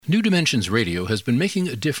New Dimensions Radio has been making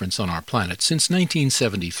a difference on our planet since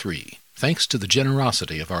 1973, thanks to the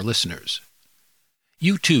generosity of our listeners.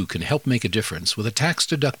 You too can help make a difference with a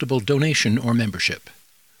tax-deductible donation or membership.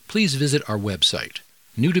 Please visit our website,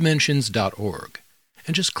 newdimensions.org,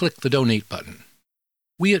 and just click the Donate button.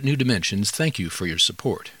 We at New Dimensions thank you for your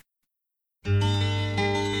support.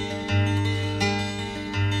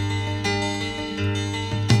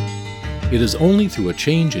 It is only through a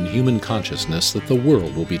change in human consciousness that the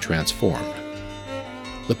world will be transformed.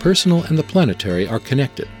 The personal and the planetary are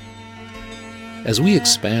connected. As we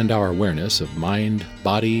expand our awareness of mind,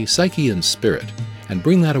 body, psyche, and spirit, and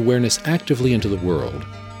bring that awareness actively into the world,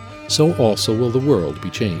 so also will the world be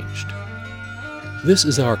changed. This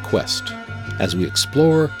is our quest as we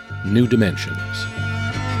explore new dimensions.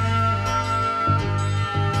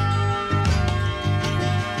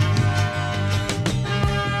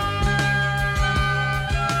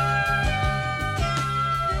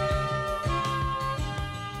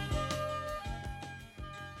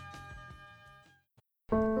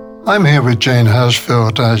 I'm here with Jane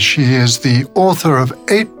Hirshfield as she is the author of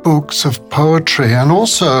 8 books of poetry and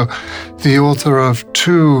also the author of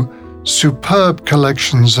 2 superb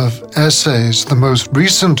collections of essays, the most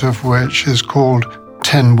recent of which is called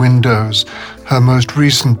 10 Windows. Her most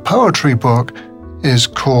recent poetry book is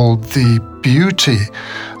called The Beauty.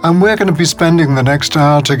 And we're going to be spending the next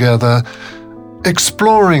hour together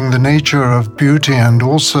exploring the nature of beauty and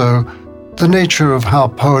also the nature of how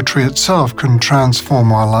poetry itself can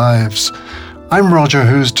transform our lives. I'm Roger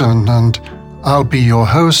Housden, and I'll be your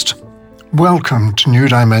host. Welcome to New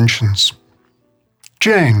Dimensions.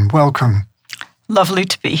 Jane, welcome. Lovely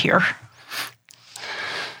to be here.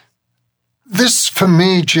 This, for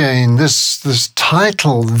me, Jane, this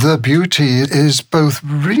title, The Beauty, is both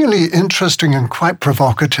really interesting and quite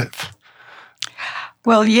provocative.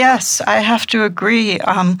 Well, yes, I have to agree.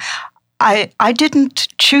 I didn't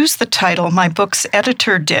choose the title. My book's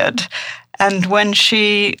editor did. And when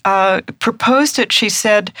she proposed it, she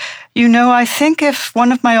said, I think if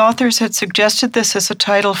one of my authors had suggested this as a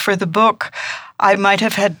title for the book, I might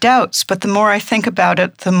have had doubts. But the more I think about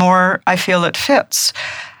it, the more I feel it fits.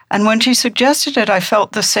 And when she suggested it, I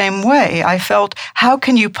felt the same way. I felt, how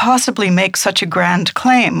can you possibly make such a grand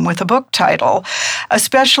claim with a book title,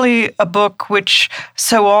 especially a book which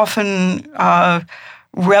so often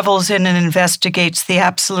revels in and investigates the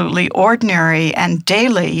absolutely ordinary and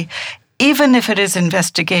daily, even if it is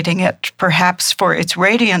investigating it perhaps for its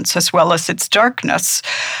radiance as well as its darkness.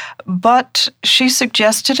 But she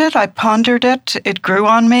suggested it, I pondered it, it grew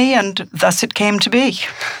on me, and thus it came to be.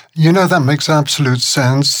 That makes absolute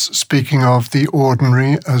sense. Speaking of the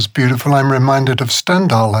ordinary as beautiful, I'm reminded of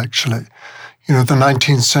Stendhal, actually. The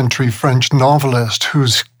 19th century French novelist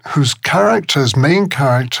whose main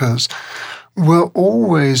characters, were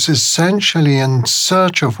always essentially in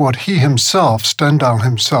search of what he himself, Stendhal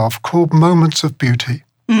himself, called moments of beauty.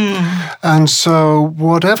 And so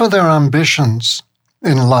whatever their ambitions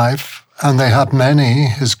in life, and they had many,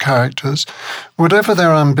 his characters, whatever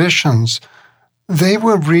their ambitions, they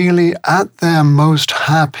were really at their most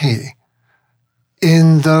happy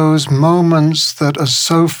in those moments that are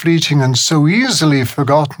so fleeting and so easily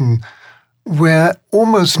forgotten, where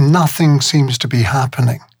almost nothing seems to be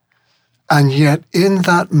happening. And yet in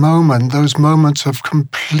that moment, those moments of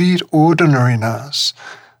complete ordinariness,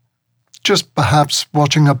 just perhaps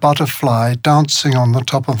watching a butterfly dancing on the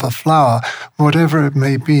top of a flower, whatever it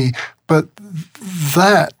may be, but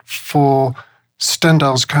that for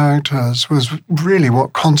Stendhal's characters was really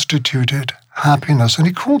what constituted happiness. And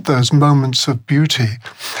he called those moments of beauty.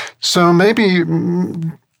 So maybe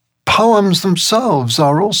poems themselves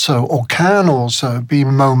are also, or can also be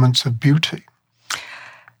moments of beauty.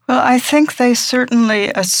 Well, I think they certainly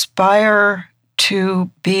aspire to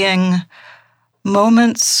being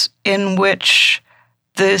moments in which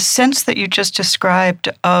the sense that you just described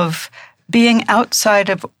of being outside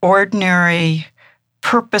of ordinary,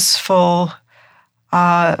 purposeful,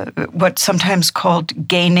 what's sometimes called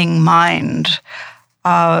gaining mind.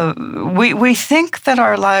 We think that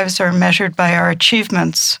our lives are measured by our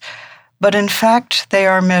achievements, but in fact they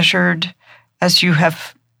are measured, as you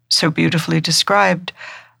have so beautifully described,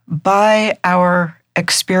 by our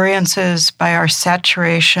experiences, by our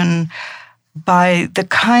saturation, by the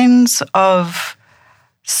kinds of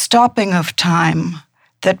stopping of time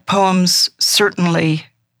that poems certainly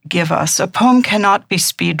give us. A poem cannot be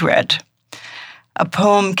speed read. A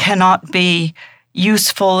poem cannot be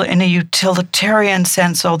useful in a utilitarian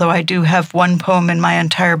sense, although I do have one poem in my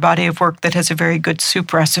entire body of work that has a very good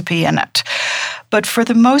soup recipe in it. But for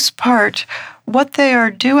the most part, what they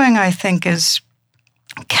are doing, I think, is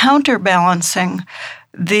counterbalancing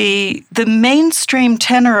the mainstream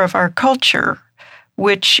tenor of our culture,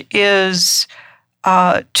 which is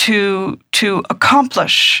to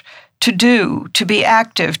accomplish, to do, to be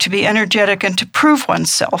active, to be energetic, and to prove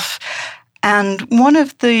oneself. And one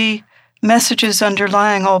of the messages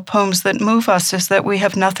underlying all poems that move us is that we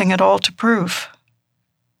have nothing at all to prove.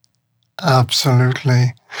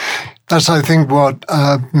 Absolutely. That's, I think, what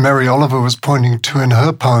Mary Oliver was pointing to in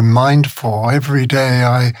her poem, Mindful. Every day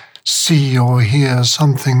I see or hear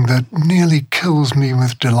something that nearly kills me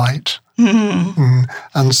with delight. Mm-hmm.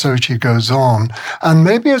 And so she goes on. And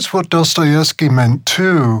maybe it's what Dostoevsky meant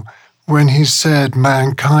too when he said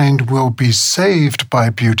mankind will be saved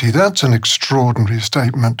by beauty. That's an extraordinary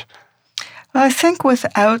statement. I think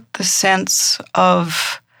without the sense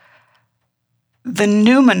of the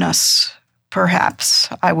numinous, perhaps,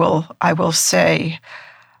 I will say,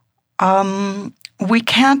 we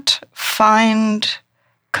can't find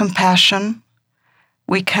compassion.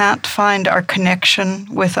 We can't find our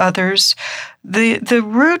connection with others. The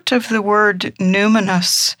root of the word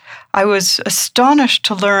numinous, I was astonished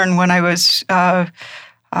to learn when I was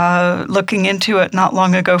looking into it not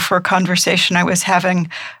long ago for a conversation I was having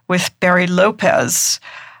with Barry Lopez.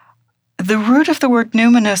 The root of the word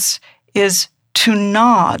numinous is to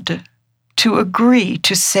nod, to agree,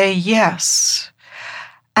 to say yes.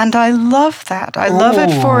 And I love that. I love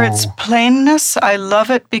it for its plainness. I love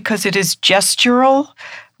it because it is gestural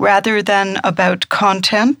rather than about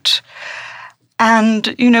content.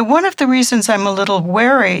 And, one of the reasons I'm a little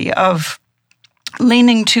wary of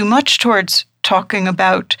leaning too much towards talking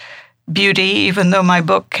about beauty, even though my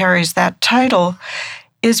book carries that title,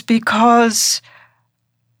 is because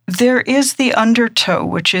there is the undertow,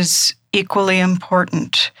 which is equally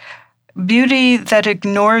important. Beauty that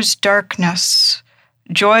ignores darkness,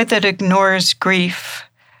 joy that ignores grief,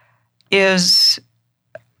 is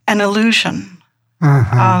an illusion,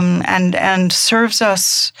 and serves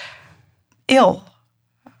us ill.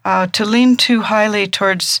 To lean too highly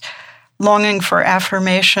towards longing for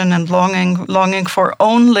affirmation and longing for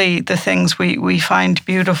only the things we find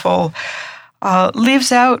beautiful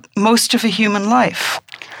leaves out most of a human life.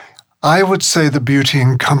 I would say that beauty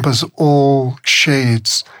encompasses all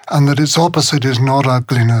shades, and that its opposite is not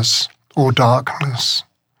ugliness or darkness.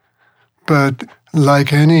 But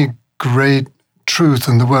like any great truth,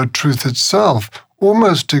 and the word truth itself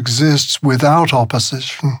almost exists without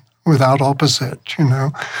opposition, without opposite,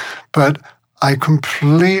 But I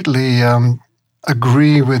completely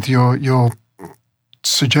agree with your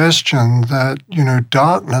suggestion that,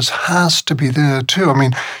 darkness has to be there too. I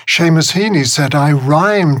mean, Seamus Heaney said, I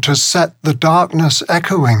rhyme to set the darkness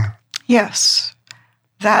echoing. Yes,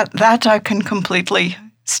 that I can completely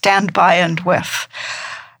stand by and with.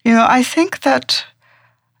 I think that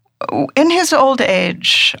in his old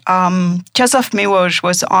age, Czesław Miłosz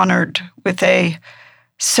was honored with a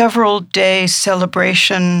several-day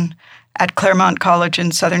celebration at Claremont College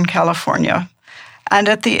in Southern California. And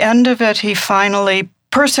at the end of it, he finally,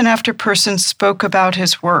 person after person, spoke about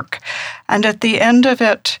his work. And at the end of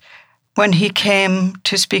it, when he came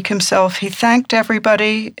to speak himself, he thanked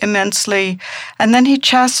everybody immensely, and then he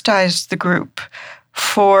chastised the group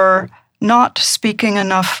for not speaking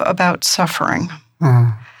enough about suffering.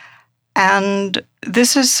 And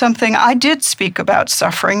this is something I did speak about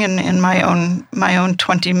suffering in my own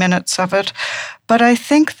 20 minutes of it, but I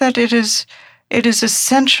think that it is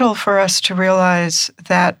essential for us to realize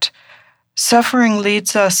that suffering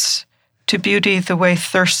leads us to beauty the way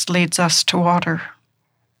thirst leads us to water.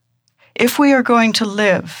 If we are going to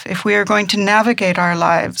live, if we are going to navigate our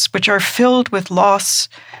lives, which are filled with loss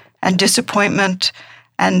and disappointment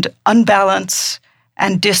and unbalance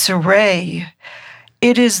and disarray,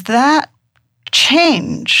 it is that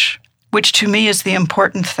change which to me is the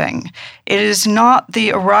important thing. It is not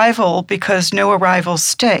the arrival, because no arrivals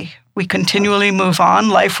stay. We continually move on.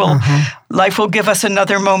 Life will give us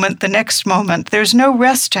another moment, the next moment. There's no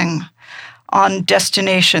resting on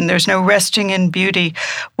destination. There's no resting in beauty.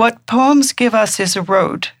 What poems give us is a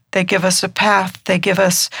road. They give us a path. They give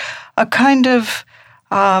us a kind of,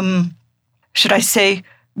 should I say,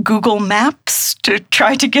 Google Maps, to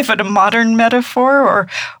try to give it a modern metaphor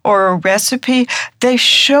or a recipe. They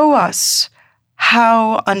show us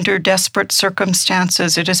how, under desperate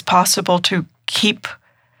circumstances, it is possible to keep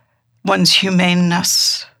one's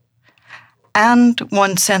humaneness and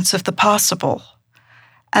one's sense of the possible.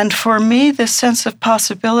 And for me, this sense of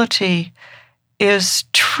possibility is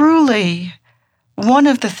truly one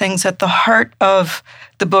of the things at the heart of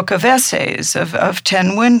the book of essays, of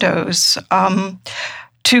 10 Windows,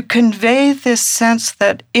 to convey this sense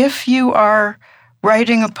that if you are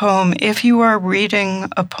writing a poem, if you are reading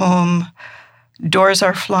a poem, doors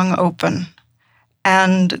are flung open,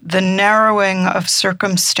 and the narrowing of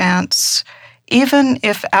circumstance, even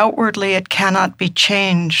if outwardly it cannot be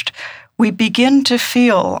changed, we begin to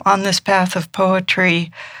feel on this path of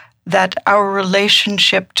poetry that our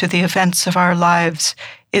relationship to the events of our lives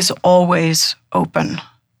is always open.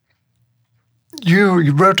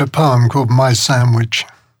 You wrote a poem called My Sandwich,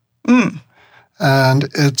 and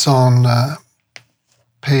it's on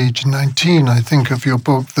page 19, I think, of your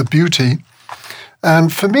book, The Beauty.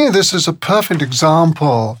 And for me, this is a perfect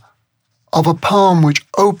example of a poem which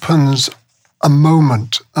opens a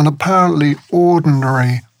moment, an apparently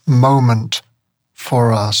ordinary moment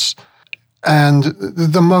for us. And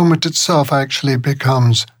the moment itself actually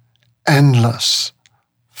becomes endless,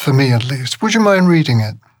 for me at least. Would you mind reading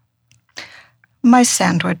it? My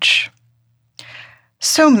sandwich.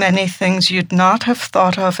 So many things you'd not have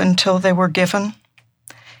thought of until they were given.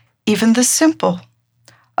 Even the simple,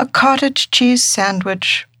 a cottage cheese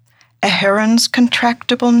sandwich, a heron's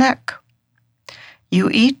contractible neck. You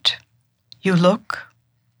eat, you look,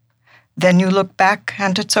 then you look back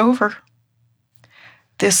and it's over.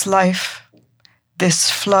 This life, this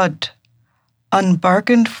flood,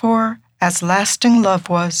 unbargained for as lasting love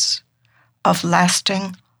was, of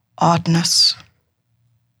lasting oddness.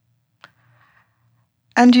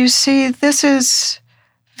 And you see, this is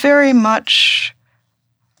very much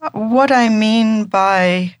what I mean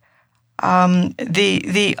by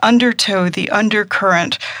the undertow, the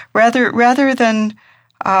undercurrent, rather than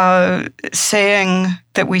saying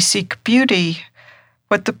that we seek beauty.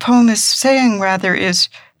 What the poem is saying rather is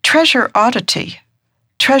treasure oddity,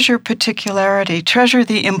 treasure particularity, treasure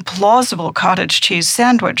the implausible cottage cheese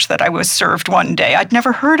sandwich that I was served one day. I'd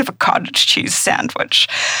never heard of a cottage cheese sandwich,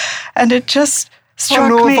 and it just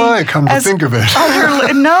struck me. I come to think of it.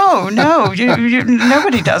 No,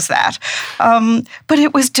 nobody does that. But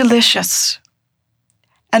it was delicious.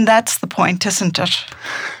 And that's the point, isn't it?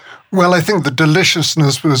 Well, I think the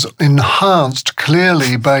deliciousness was enhanced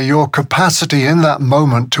clearly by your capacity in that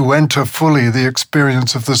moment to enter fully the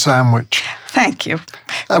experience of the sandwich. Thank you.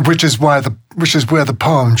 Which is where the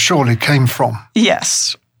poem surely came from.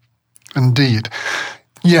 Yes. Indeed.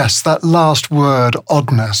 Yes, that last word,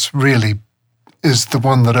 oddness, really is the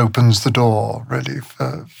one that opens the door, really,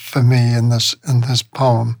 for me in this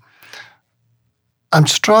poem. I'm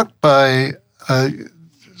struck by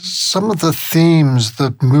some of the themes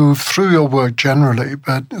that move through your work generally,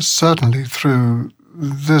 but certainly through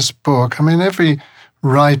this book. I mean, every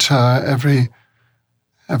writer, every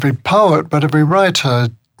poet, but every writer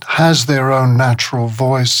has their own natural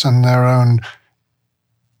voice and their own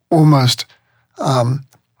almost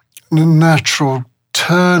natural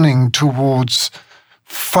turning towards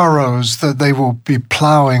furrows that they will be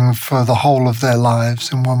ploughing for the whole of their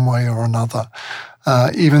lives in one way or another,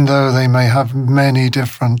 even though they may have many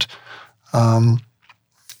different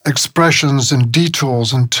expressions and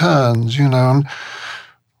detours and turns, And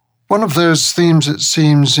one of those themes, it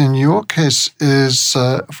seems, in your case is,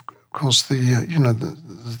 of course, the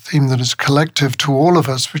theme that is collective to all of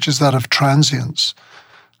us, which is that of transience,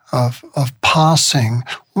 of passing.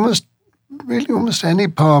 Almost any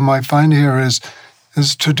poem I find here is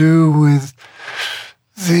to do with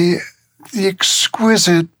the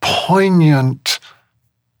exquisite, poignant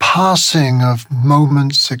passing of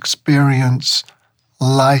moments, experience,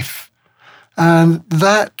 life. And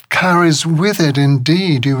that carries with it,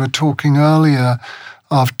 indeed, you were talking earlier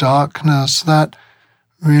of darkness. That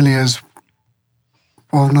really is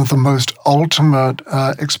one of the most ultimate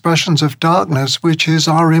expressions of darkness, which is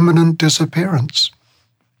our imminent disappearance.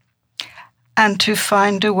 And to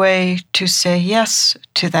find a way to say yes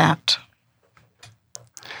to that.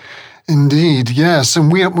 Indeed, yes.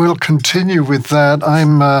 And we'll continue with that.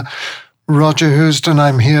 I'm Roger Houston.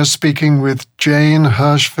 I'm here speaking with Jane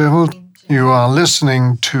Hirschfeld. You are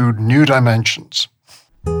listening to New Dimensions.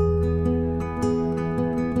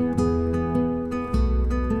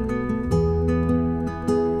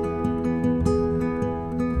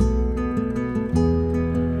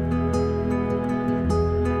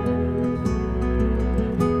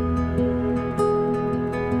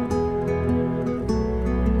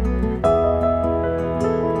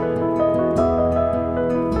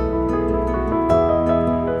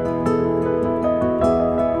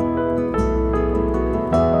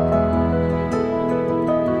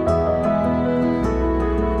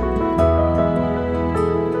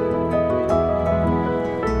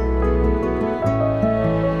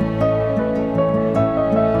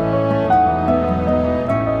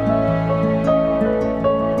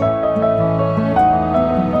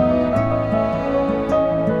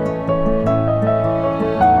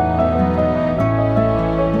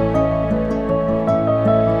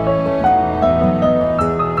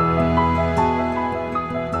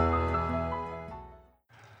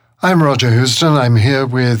 I'm Roger Houston. I'm here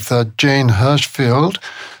with Jane Hirshfield,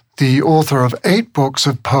 the author of 8 books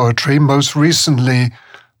of poetry, most recently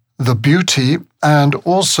The Beauty, and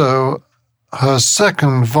also her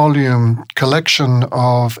second volume collection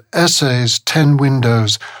of essays, 10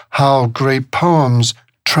 Windows, How Great Poems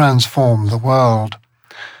Transform the World.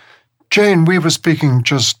 Jane, we were speaking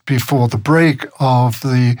just before the break of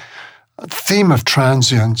the theme of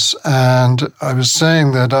transience, and I was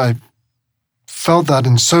saying that I felt that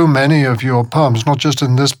in so many of your poems, not just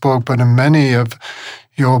in this book, but in many of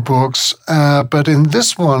your books. But in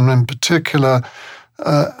this one in particular,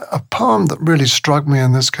 a poem that really struck me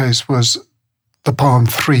in this case was the poem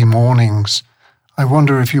 3 Mornings. I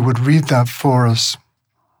wonder if you would read that for us.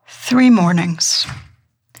 3 mornings.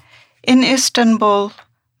 In Istanbul,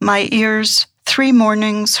 my ears 3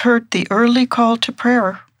 mornings heard the early call to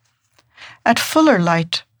prayer. At fuller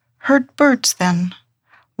light, heard birds then,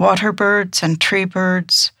 water birds and tree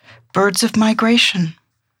birds, birds of migration.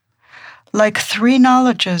 Like 3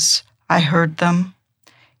 knowledges, I heard them,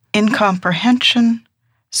 incomprehension,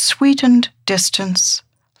 sweetened distance,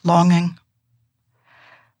 longing.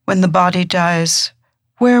 When the body dies,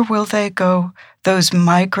 where will they go, those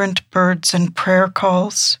migrant birds and prayer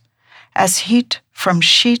calls, as heat from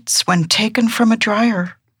sheets when taken from a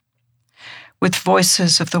dryer? With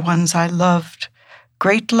voices of the ones I loved,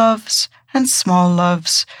 great loves and small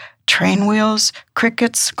loves, train wheels,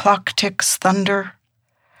 crickets, clock ticks, thunder.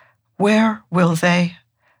 Where will they,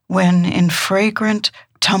 when in fragrant,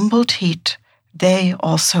 tumbled heat, they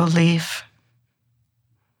also leave?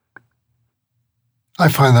 I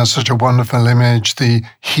find that such a wonderful image, the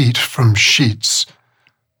heat from sheets,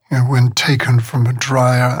 when taken from a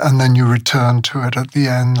dryer, and then you return to it at the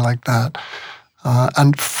end like that,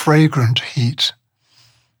 and fragrant heat.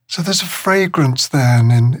 So there's a fragrance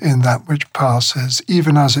then in that which passes,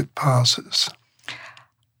 even as it passes.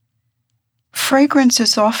 Fragrance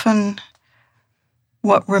is often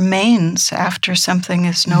what remains after something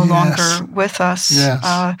is no longer with us.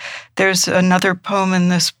 Yes. There's another poem in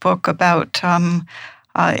this book about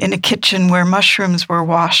in a kitchen where mushrooms were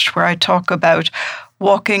washed, where I talk about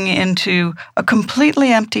walking into a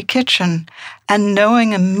completely empty kitchen and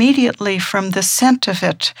knowing immediately from the scent of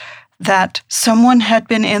it that someone had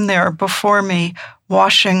been in there before me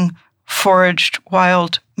washing foraged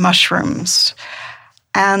wild mushrooms.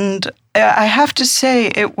 And I have to say,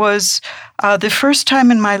 it was the first time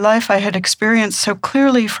in my life I had experienced so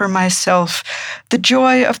clearly for myself the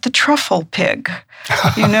joy of the truffle pig.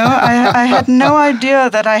 I had no idea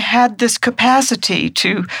that I had this capacity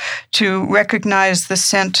to recognize the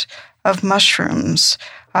scent of mushrooms.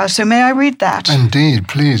 So may I read that? Indeed,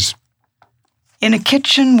 please. In a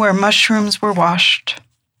kitchen where mushrooms were washed.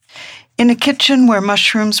 In a kitchen where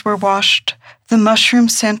mushrooms were washed, the mushroom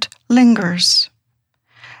scent lingers.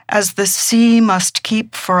 As the sea must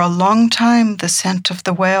keep for a long time the scent of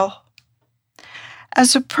the whale.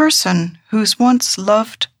 As a person who's once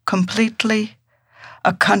loved completely,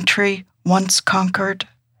 a country once conquered,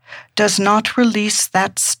 does not release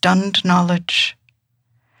that stunned knowledge.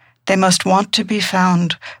 They must want to be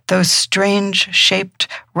found, those strange-shaped,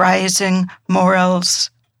 rising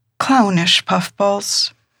morels, clownish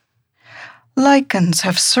puffballs. Lichens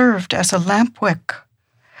have served as a lamp wick,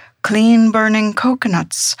 clean-burning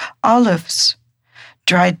coconuts, olives,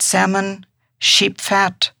 dried salmon, sheep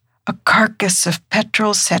fat, a carcass of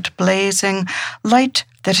petrol set blazing, light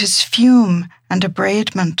that is fume and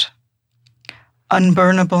abradement.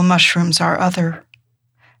 Unburnable mushrooms are other.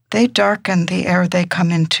 They darken the air they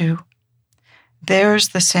come into. There's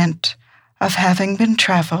the scent of having been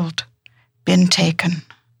traveled, been taken.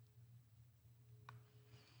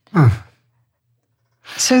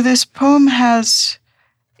 So this poem has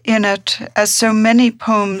in it, as so many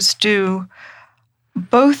poems do,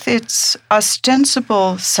 both its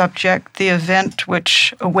ostensible subject, the event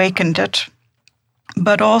which awakened it,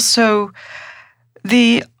 but also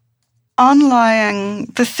the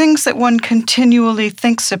things that one continually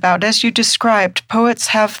thinks about. As you described, poets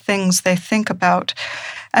have things they think about.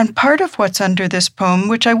 And part of what's under this poem,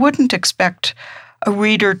 which I wouldn't expect a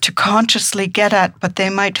reader to consciously get at, but they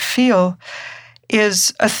might feel,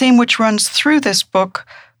 is a theme which runs through this book,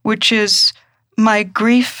 which is my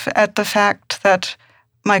grief at the fact that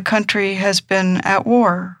my country has been at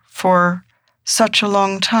war for such a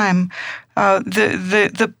long time.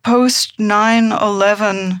 The post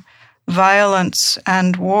 9/11 violence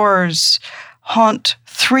and wars haunt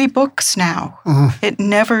 3 books now. It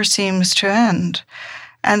never seems to end.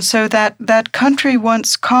 And so that country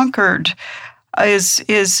once conquered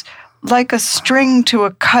is like a string to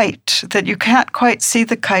a kite, that you can't quite see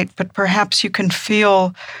the kite, but perhaps you can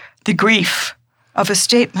feel the grief of a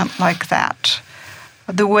statement like that.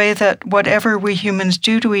 The way that whatever we humans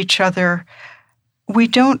do to each other, we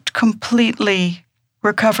don't completely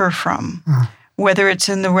recover from, whether it's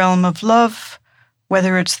in the realm of love,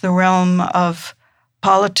 whether it's the realm of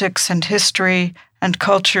politics and history and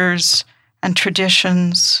cultures and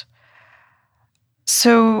traditions.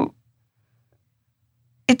 So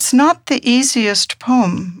it's not the easiest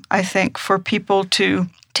poem, I think, for people to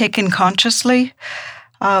take in consciously,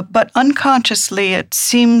 but unconsciously it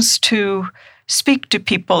seems to speak to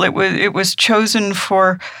people. It was chosen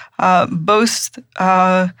for both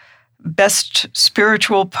Best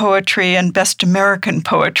Spiritual Poetry and Best American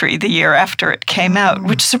Poetry the year after it came out,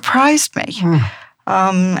 which surprised me.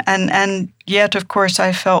 And yet, of course,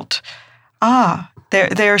 I felt,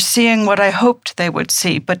 they're seeing what I hoped they would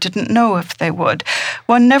see, but didn't know if they would.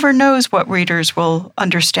 One never knows what readers will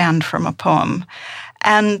understand from a poem.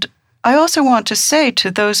 And I also want to say to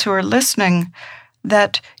those who are listening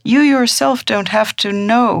that you yourself don't have to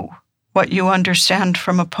know what you understand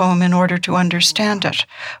from a poem in order to understand it.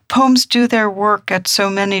 Poems do their work at so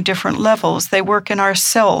many different levels. They work in our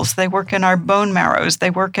cells, they work in our bone marrows, they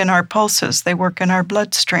work in our pulses, they work in our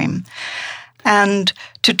bloodstream. And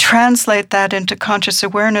to translate that into conscious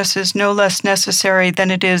awareness is no less necessary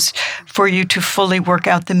than it is for you to fully work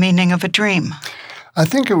out the meaning of a dream. I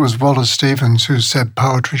think it was Wallace Stevens who said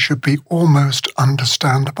poetry should be almost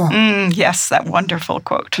understandable. Yes, that wonderful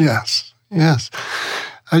quote. Yes.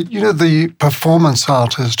 The performance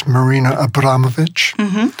artist Marina Abramovic,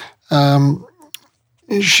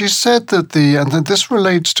 she said that and this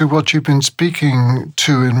relates to what you've been speaking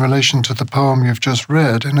to in relation to the poem you've just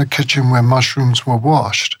read, In a Kitchen Where Mushrooms Were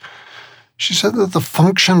Washed. She said that the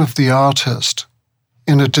function of the artist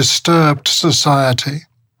in a disturbed society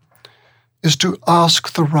is to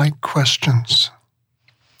ask the right questions.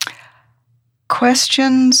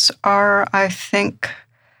 Questions are, I think,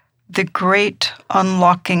 the great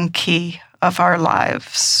unlocking key of our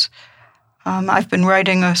lives. I've been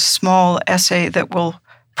writing a small essay that will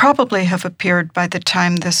probably have appeared by the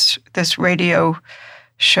time this radio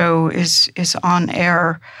show is on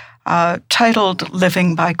air, titled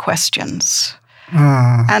Living by Questions.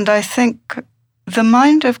 And I think the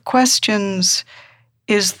mind of questions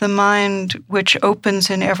is the mind which opens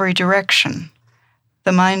in every direction.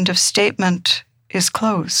 The mind of statement is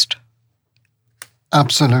closed.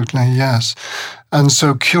 Absolutely, yes. And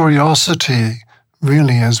so curiosity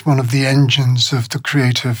really is one of the engines of the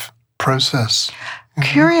creative process.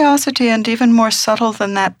 Curiosity, and even more subtle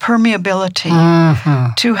than that,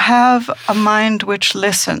 permeability. To have a mind which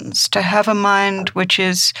listens, to have a mind which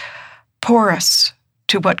is porous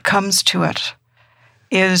to what comes to it,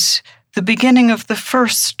 is the beginning of the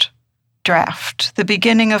first draft, the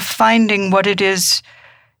beginning of finding what it is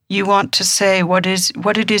you want to say, what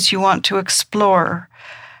it is you want to explore.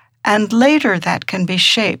 And later that can be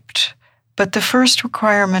shaped. But the first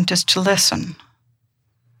requirement is to listen.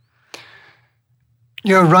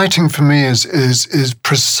 Writing for me is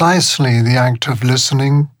precisely the act of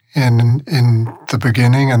listening in the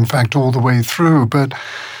beginning, in fact, all the way through, but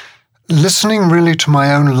listening really to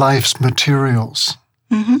my own life's materials.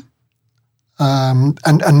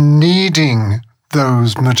 And kneading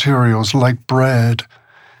those materials like bread,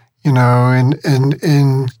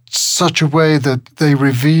 in such a way that they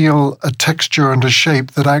reveal a texture and a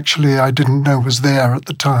shape that actually I didn't know was there at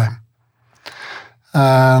the time.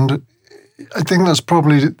 And I think that's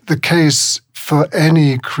probably the case for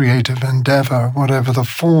any creative endeavor, whatever the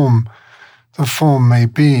form may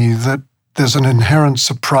be, that there's an inherent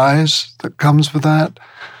surprise that comes with that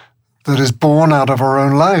is born out of our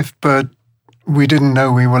own life, but we didn't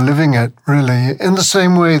know we were living it, really. In the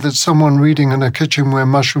same way that someone reading In a Kitchen Where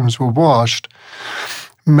Mushrooms Were Washed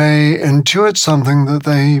may intuit something that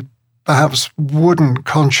they perhaps wouldn't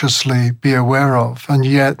consciously be aware of, and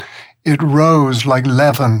yet it rose like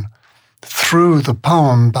leaven through the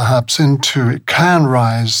poem, it can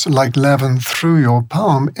rise like leaven through your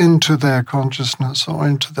poem into their consciousness or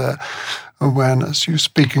into their awareness. You're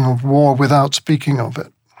speaking of war without speaking of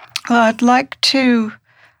it. Well, I'd like to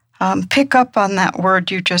pick up on that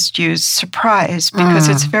word you just used, surprise, because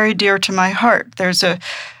it's very dear to my heart. There's a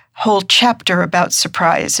whole chapter about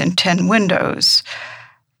surprise in 10 Windows.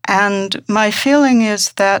 And my feeling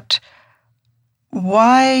is that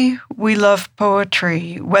why we love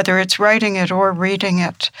poetry, whether it's writing it or reading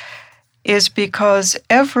it, is because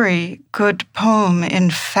every good poem,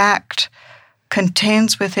 in fact,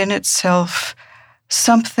 contains within itself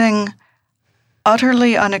something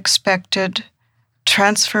utterly unexpected,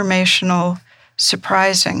 transformational,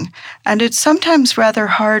 surprising. And it's sometimes rather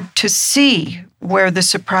hard to see where the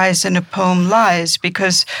surprise in a poem lies,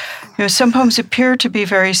 because some poems appear to be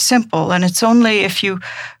very simple, and it's only if you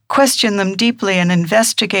question them deeply and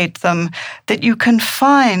investigate them that you can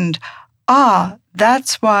find,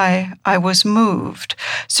 that's why I was moved.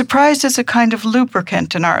 Surprise is a kind of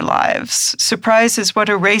lubricant in our lives. Surprise is what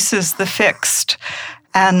erases the fixed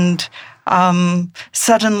and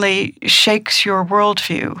suddenly shakes your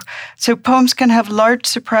worldview. So poems can have large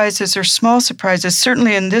surprises or small surprises.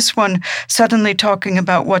 Certainly in this one, suddenly talking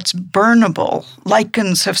about what's burnable.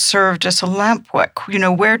 Lichens have served as a lamp wick.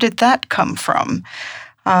 Where did that come from?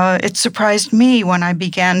 It surprised me when I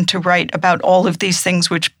began to write about all of these things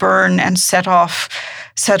which burn and set off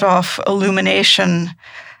illumination,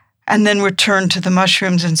 and then return to the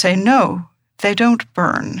mushrooms and say, no, they don't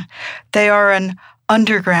burn. They are an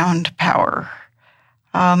underground power.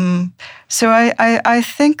 So I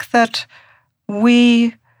think that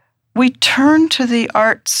we turn to the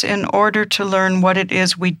arts in order to learn what it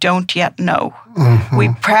is we don't yet know. Mm-hmm.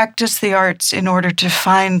 We practice the arts in order to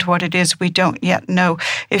find what it is we don't yet know.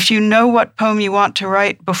 If you know what poem you want to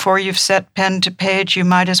write before you've set pen to page, you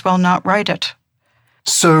might as well not write it.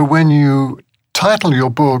 So when you title your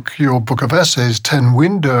book of essays, 10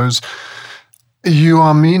 Windows, you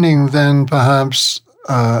are meaning then perhaps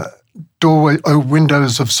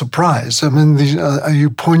windows of surprise. I mean, are you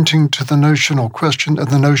pointing to the notion or question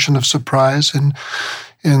the notion of surprise in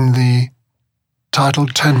the title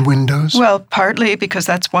 10 Windows? Well, partly because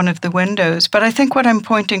that's one of the windows, but I think what I'm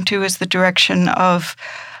pointing to is the direction of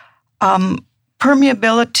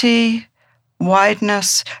permeability,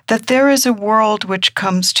 wideness, that there is a world which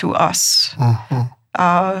comes to us.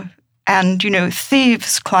 Mm-hmm. And,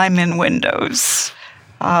 thieves climb in windows,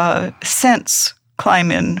 scents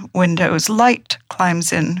climb in windows, light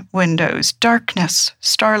climbs in windows, darkness,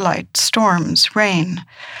 starlight, storms, rain.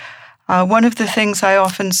 One of the things I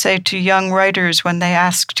often say to young writers when they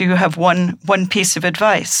ask, do you have one piece of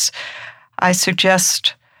advice? I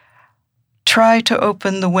suggest, try to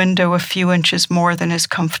open the window a few inches more than is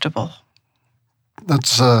comfortable.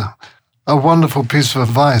 That's a wonderful piece of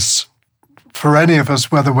advice for any of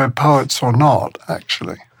us, whether we're poets or not,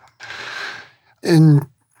 actually. In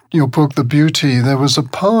your book, The Beauty, there was a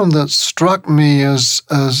poem that struck me as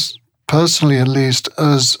personally at least,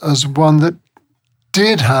 as one that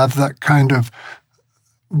did have that kind of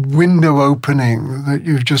window opening that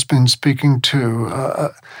you've just been speaking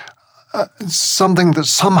to, something that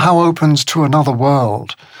somehow opens to another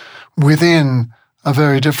world within a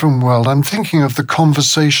very different world. I'm thinking of The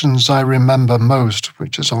Conversations I Remember Most,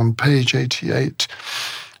 which is on page 88.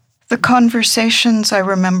 The conversations I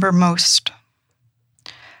remember most.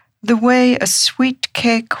 The way a sweet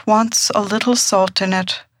cake wants a little salt in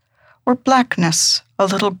it, or blackness, a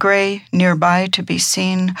little gray nearby to be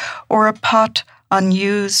seen, or a pot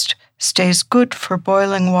unused stays good for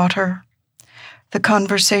boiling water. The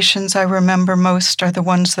conversations I remember most are the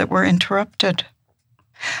ones that were interrupted.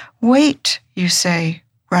 Wait, you say,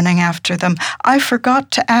 running after them. I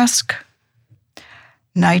forgot to ask.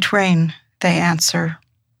 Night rain, they answer.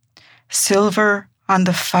 Silver on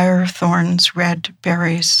the fire thorn's red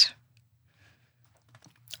berries.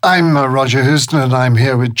 I'm Roger Houston, and I'm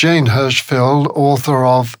here with Jane Hirschfield, author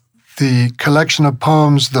of the collection of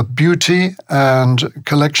poems, The Beauty, and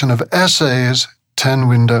collection of essays, 10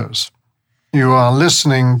 Windows. You are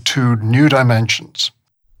listening to New Dimensions.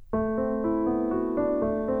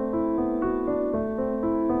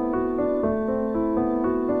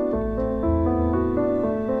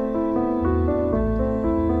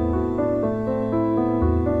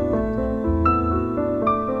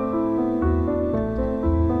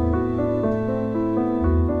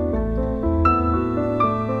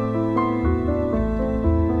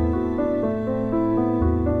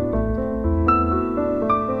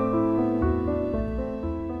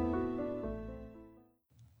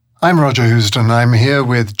 I'm Roger Houston. I'm here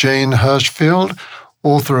with Jane Hirschfield,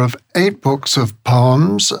 author of 8 books of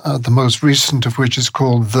poems, the most recent of which is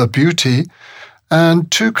called The Beauty, and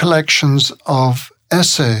 2 collections of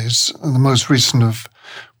essays, the most recent of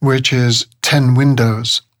which is 10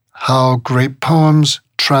 Windows, How Great Poems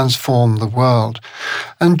Transform the World.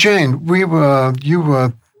 And Jane, you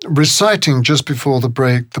were reciting just before the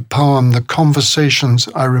break the poem, The Conversations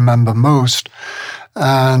I Remember Most,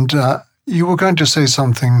 and you were going to say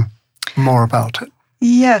something more about it.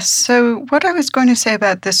 Yes. So what I was going to say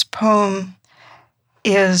about this poem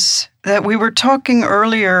is that we were talking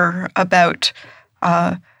earlier about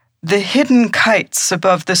the hidden kites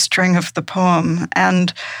above the string of the poem.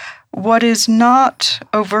 And what is not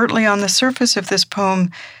overtly on the surface of this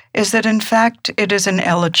poem is that, in fact, it is an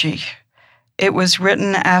elegy. it was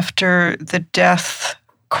written after the death,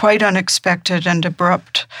 quite unexpected and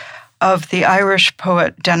abrupt, of the Irish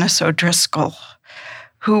poet Denis O'Driscoll,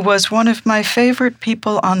 who was one of my favorite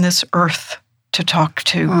people on this earth to talk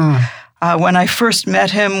to. When I first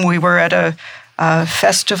met him, we were at a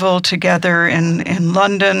festival together in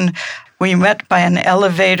London. We met by an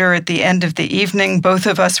elevator at the end of the evening. Both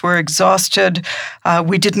of us were exhausted.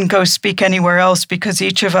 We didn't go speak anywhere else because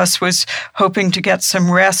each of us was hoping to get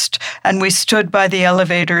some rest. And we stood by the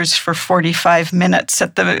elevators for 45 minutes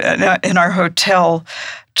in our hotel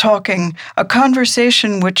talking, a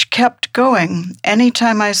conversation which kept going.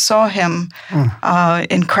 Anytime I saw him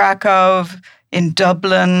in Krakow, in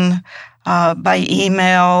Dublin, by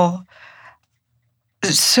email.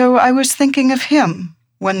 So I was thinking of him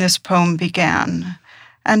when this poem began.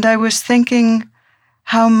 And I was thinking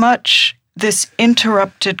how much this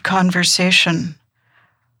interrupted conversation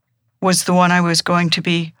was the one I was going to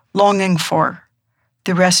be longing for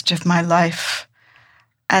the rest of my life,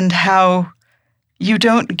 and how you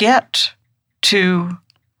don't get to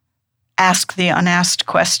ask the unasked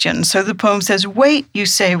question. So the poem says, wait, you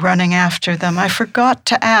say, running after them. I forgot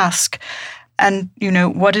to ask. And,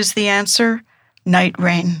 what is the answer? Night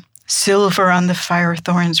rain. Silver on the fire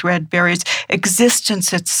thorns, red berries.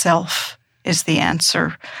 Existence itself is the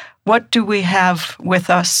answer. What do we have with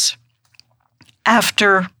us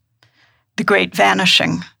after the great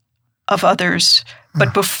vanishing of others,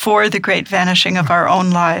 but before the great vanishing of our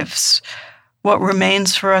own lives? What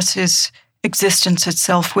remains for us is existence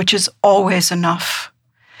itself, which is always enough.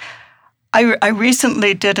 I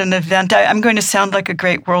recently did an event. I'm going to sound like a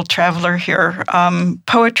great world traveler here.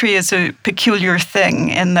 Poetry is a peculiar thing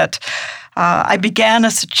in that I began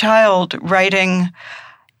as a child writing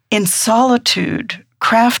in solitude,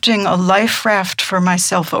 crafting a life raft for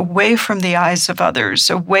myself away from the eyes of others,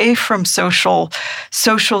 away from social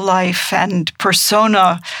life and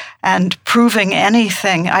persona and proving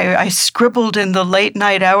anything. I scribbled in the late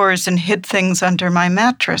night hours and hid things under my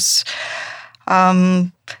mattress.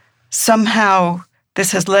 Somehow,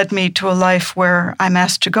 this has led me to a life where I'm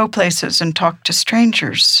asked to go places and talk to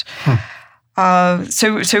strangers.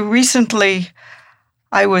 So recently,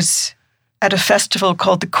 I was at a festival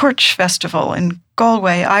called the Courch Festival in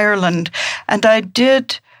Galway, Ireland, and I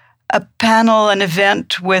did a panel, an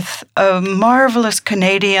event with a marvelous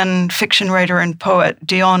Canadian fiction writer and poet,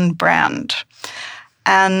 Dionne Brand.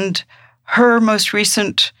 And her most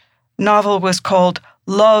recent novel was called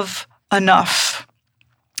Love Enough.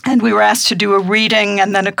 And we were asked to do a reading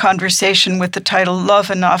and then a conversation with the title Love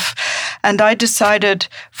Enough. And I decided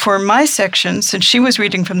for my section, since she was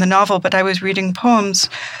reading from the novel, but I was reading poems,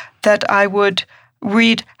 that I would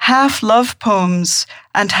read half love poems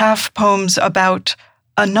and half poems about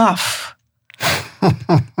enough.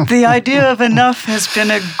 The idea of enough has been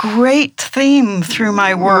a great theme through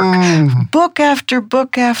my work. Book after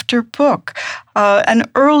book after book. An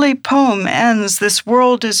early poem ends, "This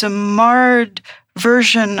world is a marred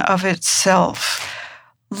version of itself,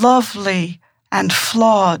 lovely and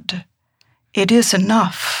flawed. It is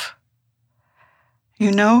enough."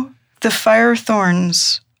 The fire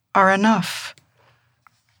thorns are enough.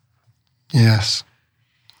 Yes.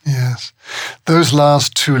 Those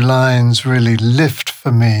last two lines really lift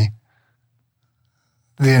for me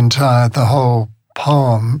the whole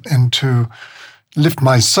poem lift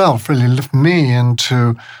me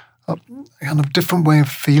into a kind of different way of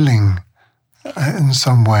feeling in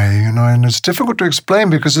some way, and it's difficult to explain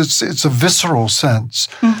because it's a visceral sense.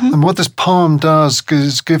 Mm-hmm. And what this poem does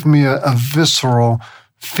is give me a visceral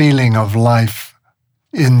feeling of life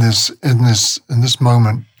in this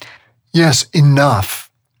moment. Yes, enough.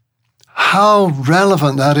 How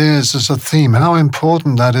relevant that is as a theme, how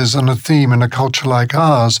important that is on a theme in a culture like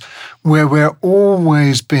ours, where we're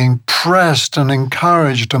always being pressed and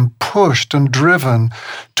encouraged and pushed and driven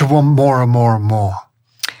to want more and more and more.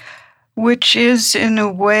 Which is, in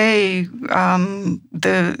a way,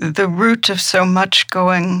 the root of so much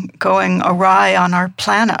going awry on our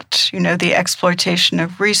planet. The exploitation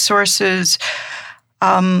of resources.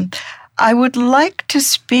 I would like to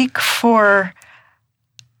speak for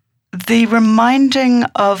the reminding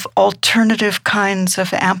of alternative kinds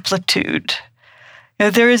of amplitude.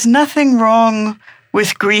 There is nothing wrong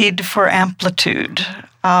with greed for amplitude.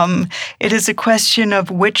 It is a question of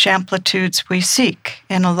which amplitudes we seek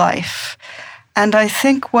in a life. And I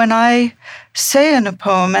think when I say in a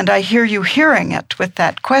poem, and I hear you hearing it with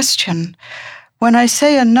that question, when I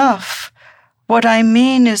say enough, what I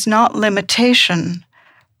mean is not limitation,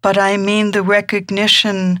 but I mean the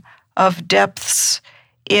recognition of depths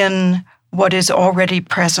in what is already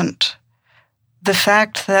present. The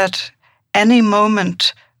fact that any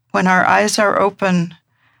moment when our eyes are open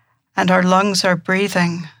and our lungs are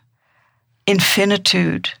breathing,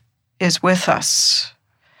 infinitude is with us.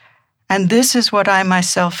 And this is what I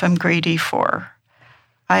myself am greedy for.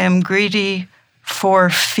 I am greedy for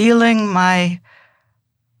feeling my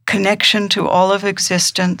connection to all of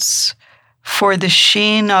existence, for the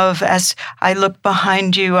sheen of, as I look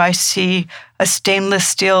behind you, I see a stainless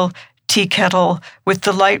steel tea kettle with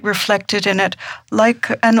the light reflected in it like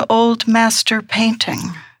an old master painting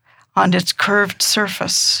on its curved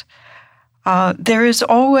surface. There is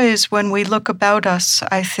always, when we look about us,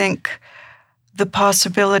 I think, the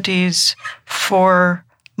possibilities for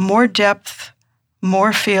more depth,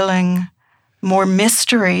 more feeling, more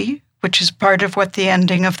mystery, which is part of what the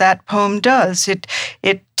ending of that poem does. It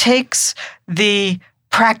takes the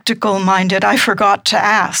practical-minded, I forgot to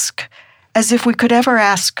ask, as if we could ever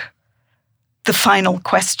ask the final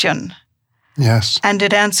question. Yes. And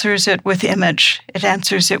it answers it with image. It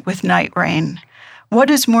answers it with night rain. What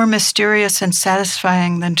is more mysterious and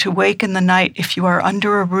satisfying than to wake in the night if you are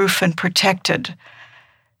under a roof and protected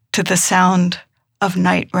to the sound of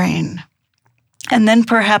night rain? And then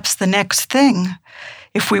perhaps the next thing,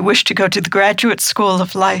 if we wish to go to the graduate school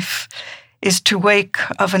of life, is to wake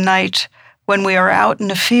of a night when we are out in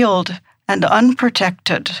a field and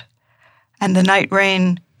unprotected, and the night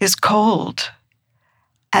rain is cold,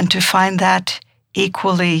 and to find that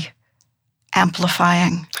equally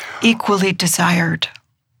amplifying, equally desired.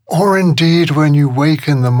 Or indeed when you wake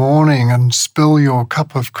in the morning and spill your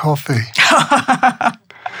cup of coffee.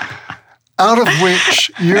 Out of which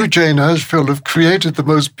you, Jane Hirshfield, have created the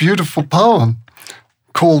most beautiful poem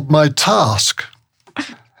called My Task.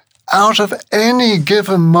 Out of any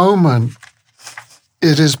given moment,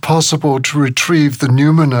 it is possible to retrieve the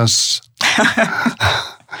numinous,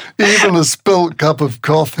 even a spilt cup of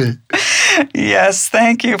coffee. Yes,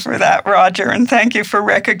 thank you for that, Roger, and thank you for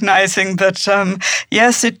recognizing that,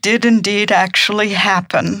 yes, it did indeed actually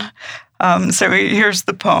happen. So here's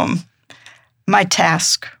the poem. My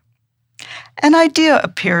task. An idea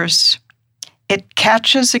appears. It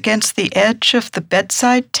catches against the edge of the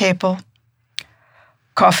bedside table.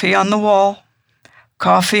 Coffee on the wall,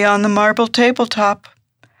 coffee on the marble tabletop,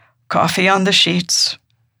 coffee on the sheets.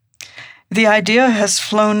 The idea has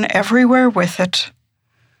flown everywhere with it.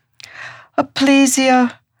 A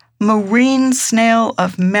plesia, marine snail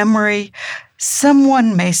of memory,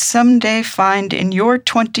 someone may someday find in your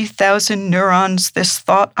 20,000 neurons this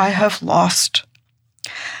thought I have lost.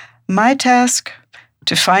 My task,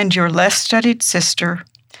 to find your less studied sister,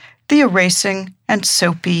 the erasing and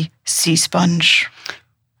soapy sea sponge.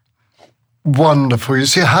 Wonderful. You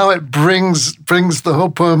see how it brings the whole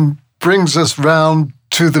poem, brings us round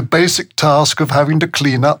to the basic task of having to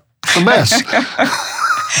clean up the mess.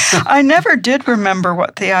 I never did remember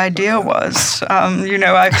what the idea was.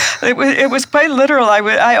 It was quite literal.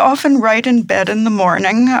 I often write in bed in the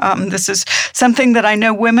morning. This is something that I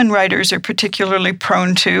know women writers are particularly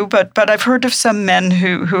prone to, but I've heard of some men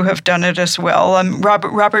who have done it as well.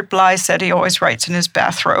 Robert Bly said he always writes in his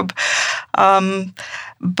bathrobe.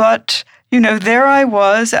 But there I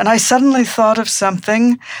was, and I suddenly thought of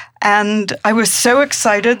something, and I was so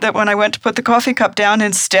excited that when I went to put the coffee cup down,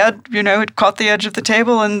 instead, it caught the edge of the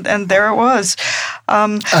table, and there it was.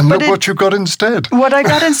 And look what you got instead. What I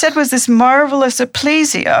got instead was this marvelous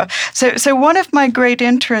aplesia. So one of my great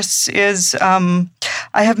interests is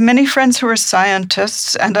I have many friends who are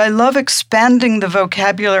scientists, and I love expanding the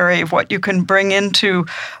vocabulary of what you can bring into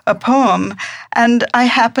a poem. And I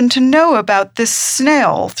happen to know about this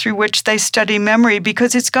snail through which they study memory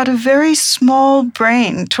because it's got a very small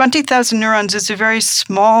brain. 20,000 neurons is a very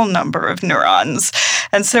small number of neurons.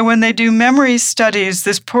 And so when they do memory studies,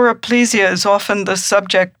 this poor aplesia is often the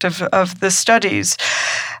subject of the studies.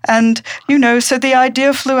 And, so the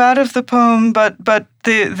idea flew out of the poem, but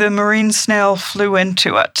the marine snail flew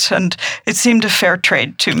into it, and it seemed a fair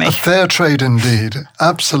trade to me. A fair trade indeed.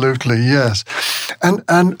 Absolutely, yes. And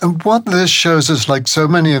what this shows us, like so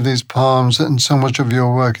many of these poems and so much of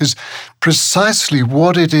your work, is precisely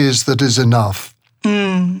what it is that is enough.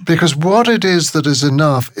 Because what it is that is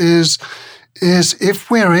enough is if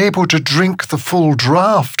we're able to drink the full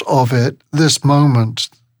draught of it, this moment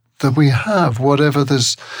that we have, whatever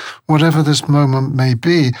this moment may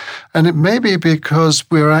be. And it may be because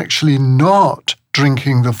we're actually not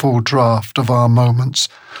drinking the full draught of our moments,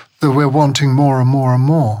 that we're wanting more and more and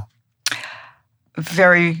more.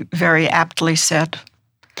 Very, very aptly said.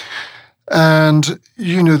 And,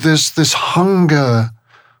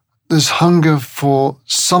 this hunger for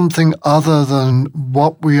something other than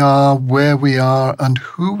what we are, where we are, and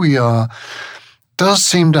who we are, does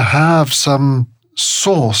seem to have some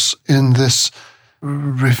source in this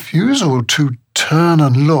refusal to turn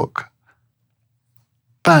and look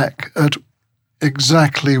back at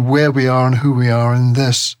exactly where we are and who we are in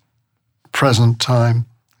this present time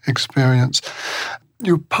experience.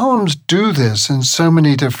 Your poems do this in so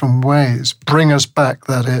many different ways, bring us back,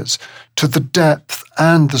 that is, to the depth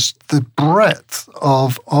and the breadth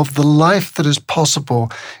of the life that is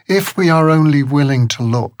possible if we are only willing to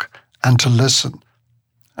look and to listen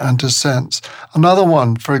and to sense. Another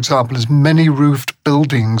one, for example, is Many-Roofed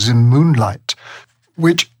Buildings in Moonlight,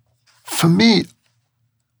 which, for me,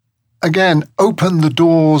 again, open the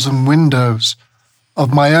doors and windows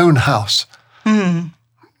of my own house.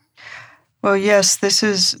 Well, yes, this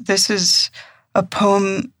is a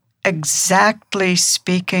poem exactly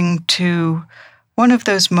speaking to one of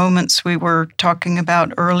those moments we were talking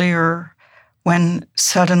about earlier, when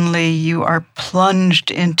suddenly you are plunged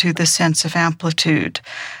into the sense of amplitude.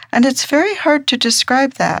 And it's very hard to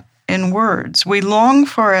describe that in words. We long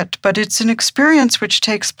for it, but it's an experience which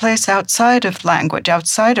takes place outside of language,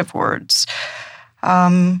 outside of words.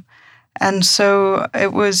 And so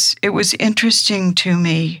it was interesting to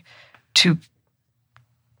me to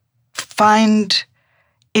find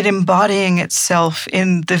it embodying itself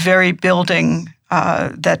in the very building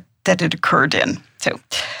that it occurred in. So,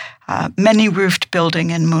 Many-Roofed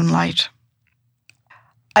Building in Moonlight.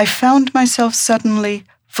 I found myself suddenly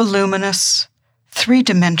voluminous,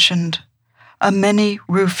 three-dimensioned, a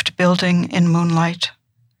many-roofed building in moonlight.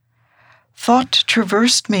 Thought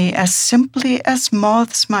traversed me as simply as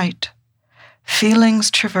moths might.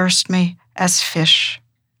 Feelings traversed me as fish.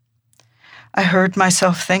 I heard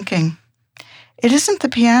myself thinking, it isn't the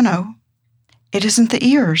piano, it isn't the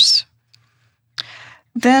ears.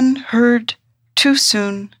 Then heard, too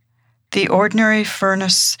soon, the ordinary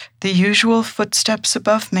furnace, the usual footsteps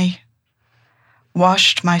above me.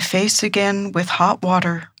 Washed my face again with hot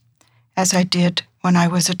water, as I did when I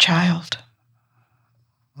was a child.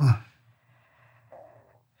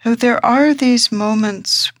 So there are these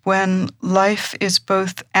moments when life is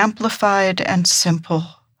both amplified and simple.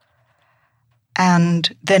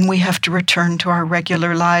 And then we have to return to our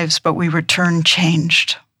regular lives, but we return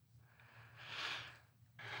changed.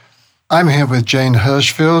 I'm here with Jane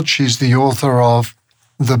Hirshfield. She's the author of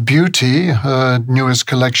The Beauty, her newest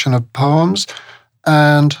collection of poems,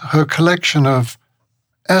 and her collection of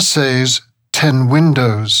essays, 10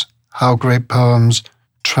 Windows, How Great Poems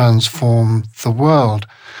Transform the World.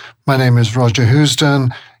 My name is Roger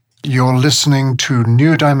Housden. You're listening to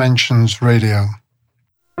New Dimensions Radio.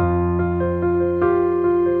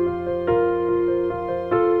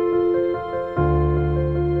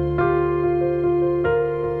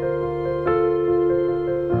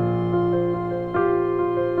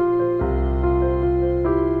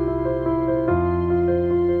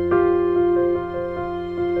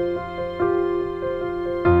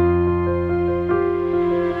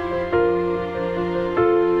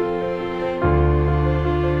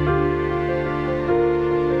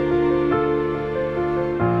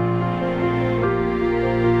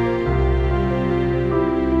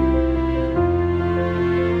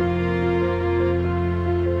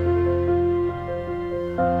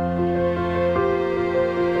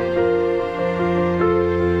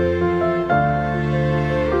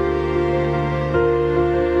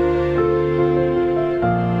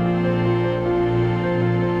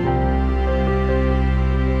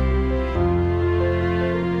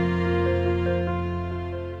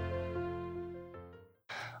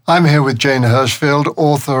 I'm here with Jane Hirshfield,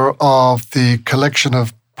 author of the collection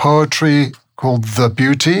of poetry called The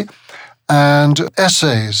Beauty and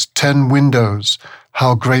essays, 10 Windows,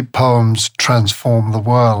 How Great Poems Transform the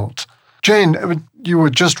World. Jane, you were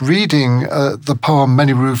just reading the poem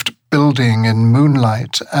Many-Roofed Building in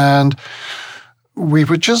Moonlight, and we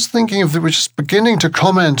were just beginning to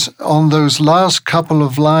comment on those last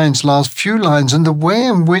few lines, and the way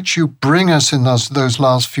in which you bring us in those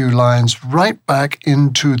last few lines right back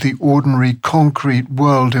into the ordinary concrete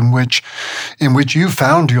world in which you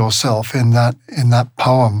found yourself in that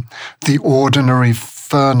poem. The ordinary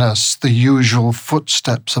furnace, the usual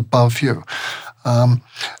footsteps above you. And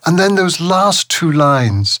then those last two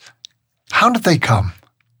lines, how did they come?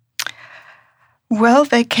 Well,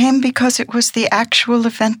 they came because it was the actual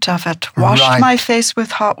event of it. Washed my face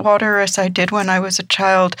with hot water as I did when I was a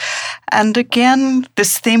child. And again,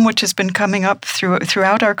 this theme which has been coming up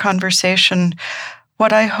throughout our conversation,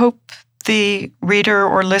 what I hope the reader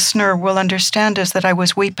or listener will understand is that I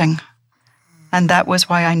was weeping. And that was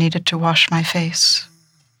why I needed to wash my face.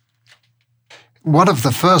 One of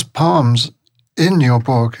the first poems in your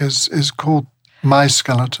book is called My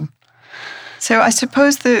Skeleton. So I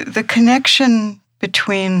suppose the connection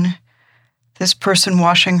between this person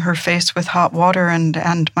washing her face with hot water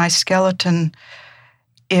and my skeleton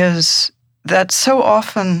is that so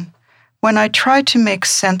often when I try to make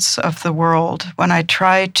sense of the world, when I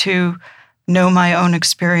try to know my own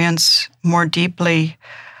experience more deeply,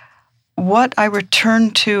 what I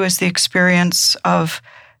return to is the experience of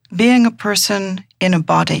being a person in a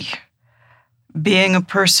body, being a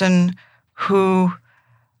person who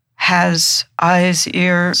has eyes,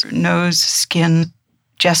 ears, nose, skin,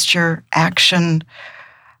 gesture, action.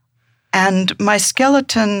 And my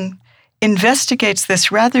skeleton investigates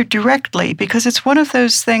this rather directly because it's one of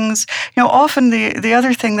those things, often the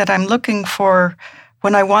other thing that I'm looking for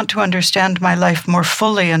when I want to understand my life more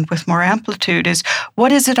fully and with more amplitude is,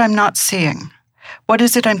 what is it I'm not seeing? What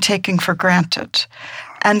is it I'm taking for granted?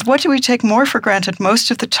 And what do we take more for granted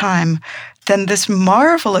most of the time than this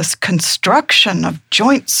marvelous construction of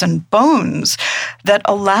joints and bones that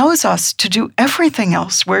allows us to do everything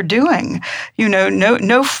else we're doing?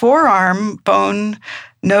 No forearm bone,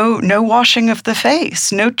 no washing of the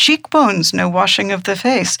face, no cheekbones, no washing of the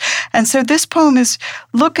face. And so this poem is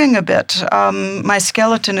looking a bit, my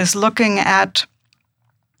skeleton is looking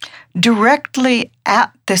directly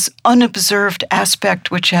at this unobserved aspect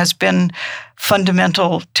which has been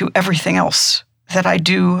fundamental to everything else that I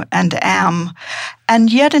do and am.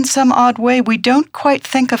 And yet in some odd way, we don't quite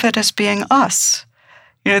think of it as being us.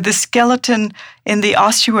 The skeleton in the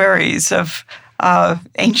ossuaries of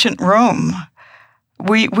ancient Rome,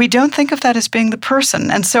 we don't think of that as being the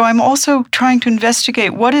person. And so I'm also trying to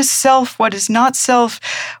investigate what is self, what is not self,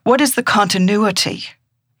 what is the continuity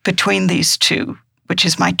between these two, which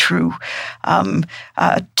is my true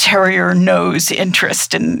terrier nose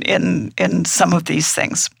interest in some of these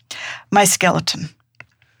things. My skeleton.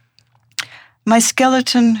 My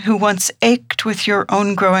skeleton, who once ached with your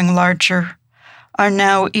own growing larger, are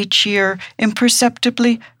now each year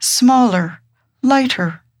imperceptibly smaller,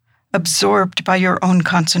 lighter, absorbed by your own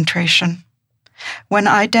concentration. When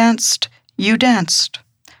I danced, you danced.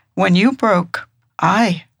 When you broke,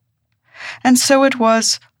 I. And so it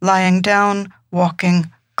was, lying down,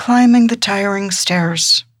 walking, climbing the tiring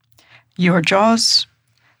stairs. Your jaws,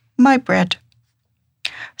 my bread.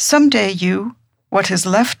 Someday you, what is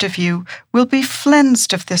left of you, will be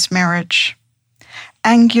flensed of this marriage.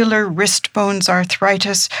 Angular wrist bones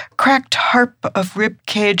arthritis, cracked harp of rib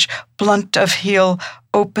cage, blunt of heel,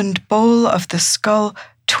 opened bowl of the skull,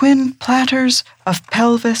 twin platters of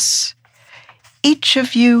pelvis. Each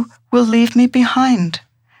of you will leave me behind,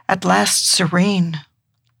 at last serene.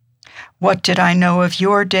 What did I know of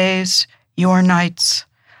your days, your nights?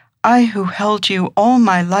 I who held you all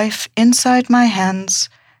my life inside my hands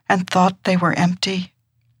and thought they were empty.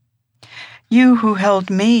 You who held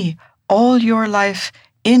me all your life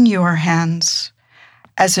in your hands,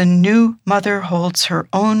 as a new mother holds her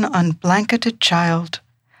own unblanketed child,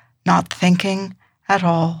 not thinking at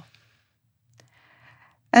all.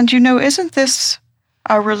 And isn't this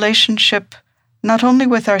our relationship not only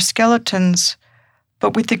with our skeletons,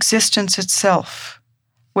 but with existence itself,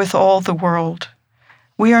 with all the world?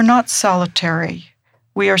 We are not solitary.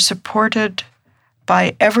 We are supported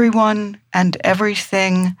by everyone and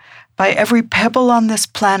everything, by every pebble on this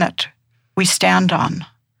planet we stand on.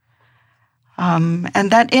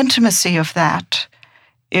 And that intimacy of that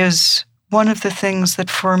is one of the things that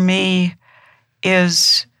for me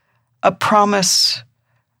is a promise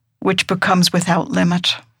which becomes without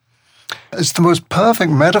limit. It's the most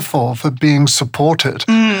perfect metaphor for being supported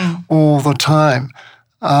all the time.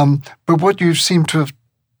 But what you seem to have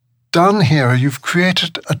done here, you've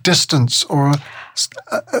created a distance or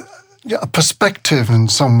a perspective in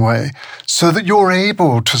some way so that you're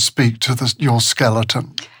able to speak to your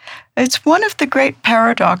skeleton. It's one of the great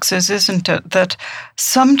paradoxes, isn't it, that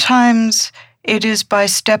sometimes it is by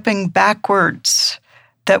stepping backwards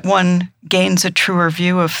that one gains a truer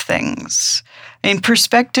view of things.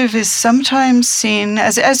 Perspective is sometimes seen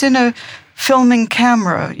as in a filming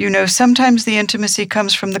camera. Sometimes the intimacy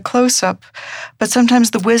comes from the close-up, but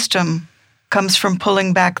sometimes the wisdom comes from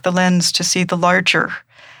pulling back the lens to see the larger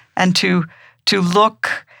and to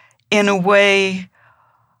look in a way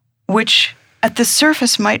which at the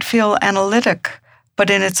surface might feel analytic,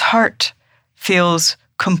 but in its heart feels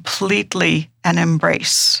completely an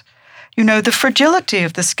embrace. The fragility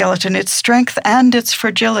of the skeleton, its strength and its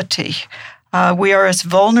fragility. We are as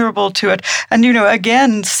vulnerable to it. And,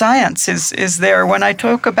 again, science is there. When I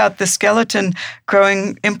talk about the skeleton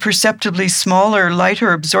growing imperceptibly smaller,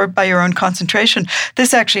 lighter, absorbed by your own concentration,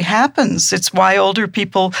 this actually happens. It's why older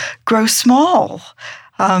people grow small.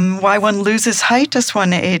 Why one loses height as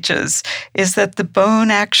one ages is that the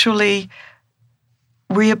bone actually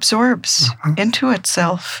reabsorbs into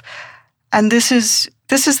itself. And this is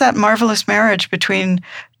that marvelous marriage between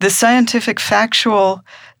the scientific factual,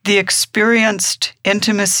 the experienced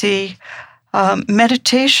intimacy.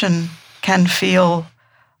 Meditation can feel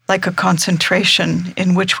like a concentration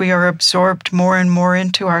in which we are absorbed more and more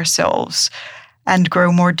into ourselves and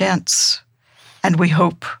grow more dense. And we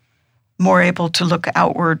hope more able to look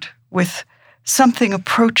outward with something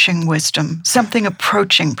approaching wisdom, something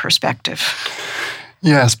approaching perspective.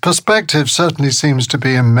 Yes, perspective certainly seems to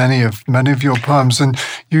be in many of your poems, and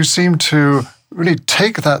you seem to really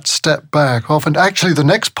take that step back off. And actually, the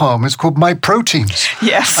next poem is called My Proteins.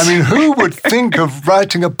 Yes. I mean, who would think of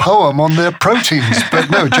writing a poem on their proteins? But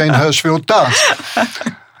no, Jane Hirshfield does.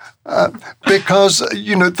 Because,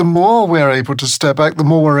 the more we're able to step back, the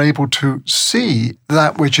more we're able to see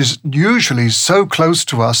that which is usually so close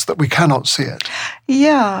to us that we cannot see it.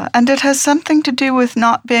 Yeah, and it has something to do with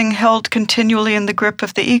not being held continually in the grip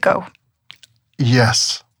of the ego.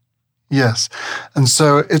 Yes. And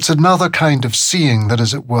so it's another kind of seeing that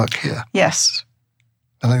is at work here. Yes.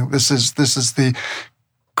 I think this is the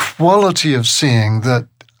quality of seeing that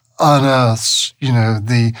unearths,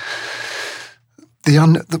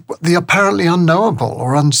 the apparently unknowable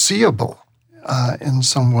or unseeable in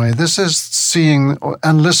some way. This is seeing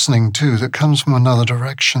and listening too that comes from another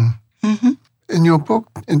direction. Mm-hmm. In your book,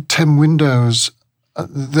 in 10 Windows,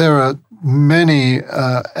 there are many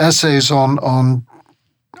essays on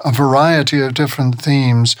a variety of different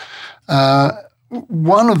themes.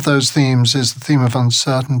 One of those themes is the theme of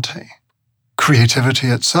uncertainty. Creativity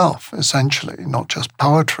itself, essentially, not just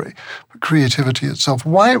poetry, but creativity itself.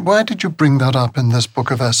 Why did you bring that up in this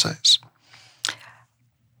book of essays?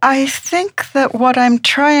 I think that what I'm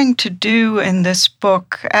trying to do in this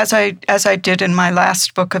book, as I did in my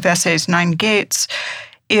last book of essays, Nine Gates,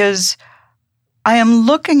 is I am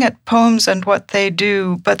looking at poems and what they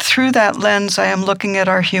do, but through that lens, I am looking at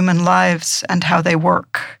our human lives and how they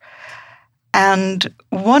work. And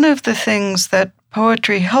one of the things that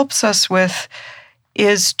poetry helps us with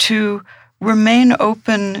is to remain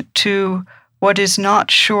open to what is not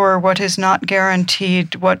sure, what is not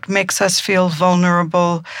guaranteed, what makes us feel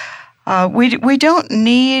vulnerable. We don't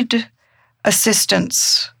need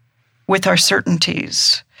assistance with our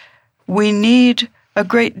certainties. We need a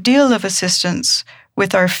great deal of assistance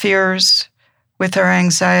with our fears, with our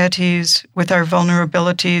anxieties, with our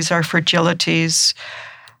vulnerabilities, our fragilities.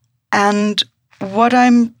 And what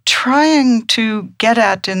I'm trying to get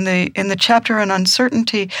at in the chapter on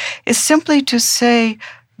uncertainty is simply to say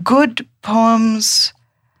good poems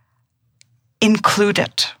include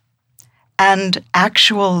it, and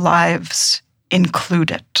actual lives include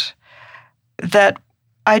it. That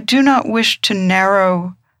I do not wish to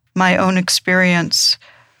narrow my own experience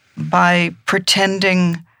by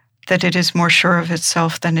pretending that it is more sure of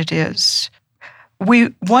itself than it is.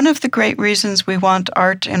 One of the great reasons we want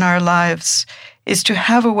art in our lives is to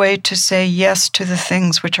have a way to say yes to the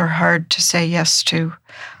things which are hard to say yes to.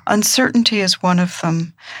 Uncertainty is one of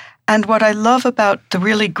them. And what I love about the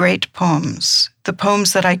really great poems, the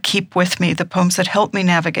poems that I keep with me, the poems that help me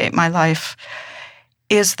navigate my life,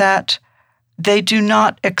 is that they do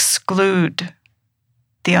not exclude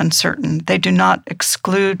the uncertain. They do not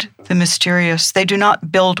exclude the mysterious. They do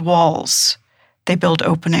not build walls. They build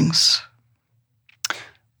openings.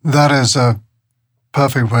 That is a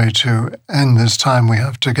perfect way to end this time we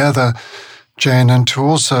have together, Jane, and to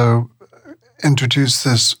also introduce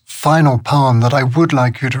this final poem that I would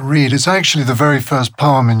like you to read. It's actually the very first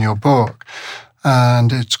poem in your book,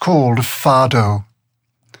 and it's called Fado.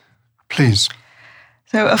 Please.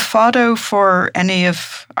 So a fado, for any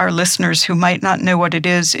of our listeners who might not know what it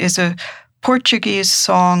is a Portuguese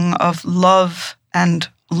song of love and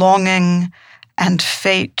longing and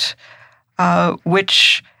fate,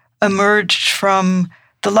 which emerged from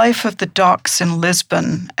the life of the docks in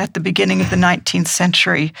Lisbon at the beginning of the 19th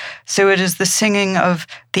century. So it is the singing of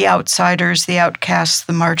the outsiders, the outcasts,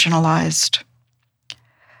 the marginalized.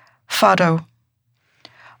 Fado.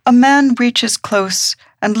 A man reaches close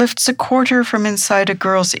and lifts a quarter from inside a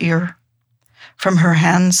girl's ear. From her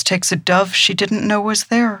hands takes a dove she didn't know was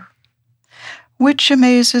there. Which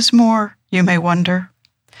amazes more, you may wonder?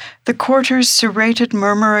 The quarter's serrated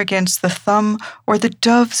murmur against the thumb, or the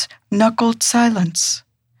dove's knuckled silence?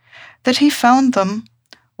 That he found them,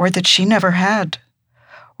 or that she never had?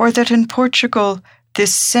 Or that in Portugal,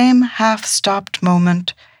 this same half-stopped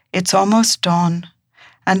moment, it's almost dawn,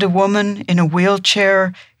 and a woman in a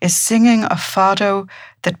wheelchair is singing a fado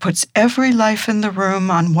that puts every life in the room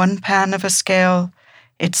on one pan of a scale,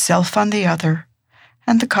 itself on the other,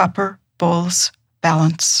 and the copper bulls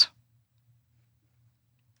balance.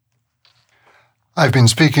 I've been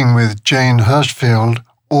speaking with Jane Hirshfield,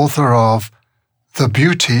 author of The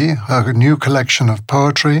Beauty, her new collection of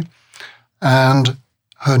poetry, and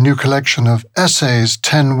her new collection of essays,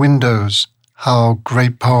 10 Windows, How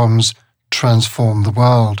Great Poems Transform the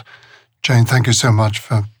World. Jane, thank you so much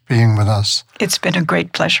for being with us. It's been a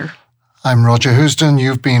great pleasure. I'm Roger Housden.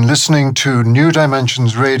 You've been listening to New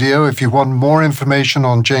Dimensions Radio. If you want more information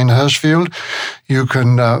on Jane Hirshfield, you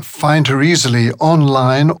can find her easily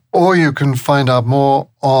online, or you can find out more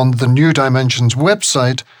on the New Dimensions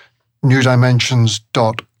website,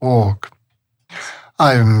 newdimensions.org.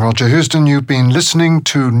 I'm Roger Housden. You've been listening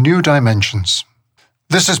to New Dimensions.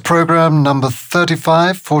 This is program number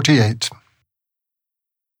 3548.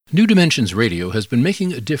 New Dimensions Radio has been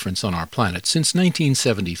making a difference on our planet since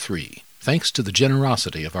 1973, thanks to the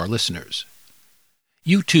generosity of our listeners.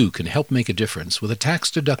 You too can help make a difference with a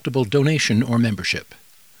tax-deductible donation or membership.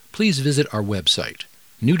 Please visit our website,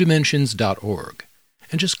 newdimensions.org,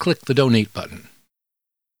 and just click the Donate button.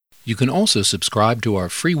 You can also subscribe to our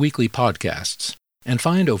free weekly podcasts and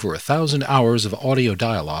find over 1,000 hours of audio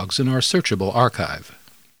dialogues in our searchable archive.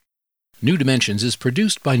 New Dimensions is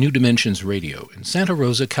produced by New Dimensions Radio in Santa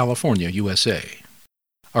Rosa, California, USA.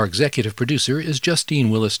 Our executive producer is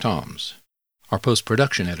Justine Willis-Toms. Our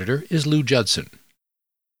post-production editor is Lou Judson.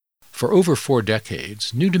 For over 4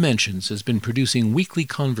 decades, New Dimensions has been producing weekly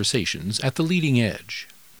conversations at the leading edge.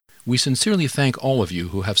 We sincerely thank all of you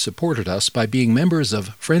who have supported us by being members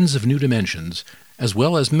of Friends of New Dimensions, as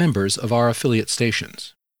well as members of our affiliate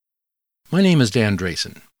stations. My name is Dan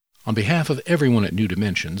Drayson. On behalf of everyone at New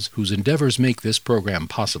Dimensions whose endeavors make this program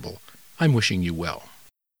possible, I'm wishing you well.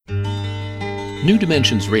 New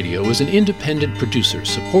Dimensions Radio is an independent producer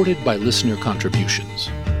supported by listener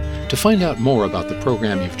contributions. To find out more about the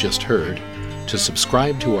program you've just heard, to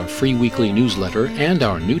subscribe to our free weekly newsletter and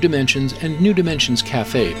our New Dimensions and New Dimensions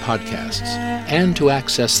Cafe podcasts, and to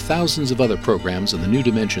access thousands of other programs in the New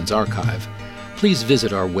Dimensions archive, please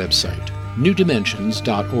visit our website,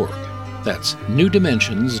 newdimensions.org. That's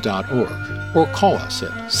newdimensions.org, or call us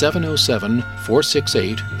at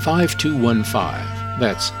 707-468-5215.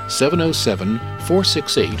 That's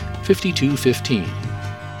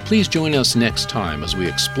 707-468-5215. Please join us next time as we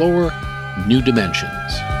explore New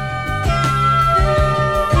Dimensions.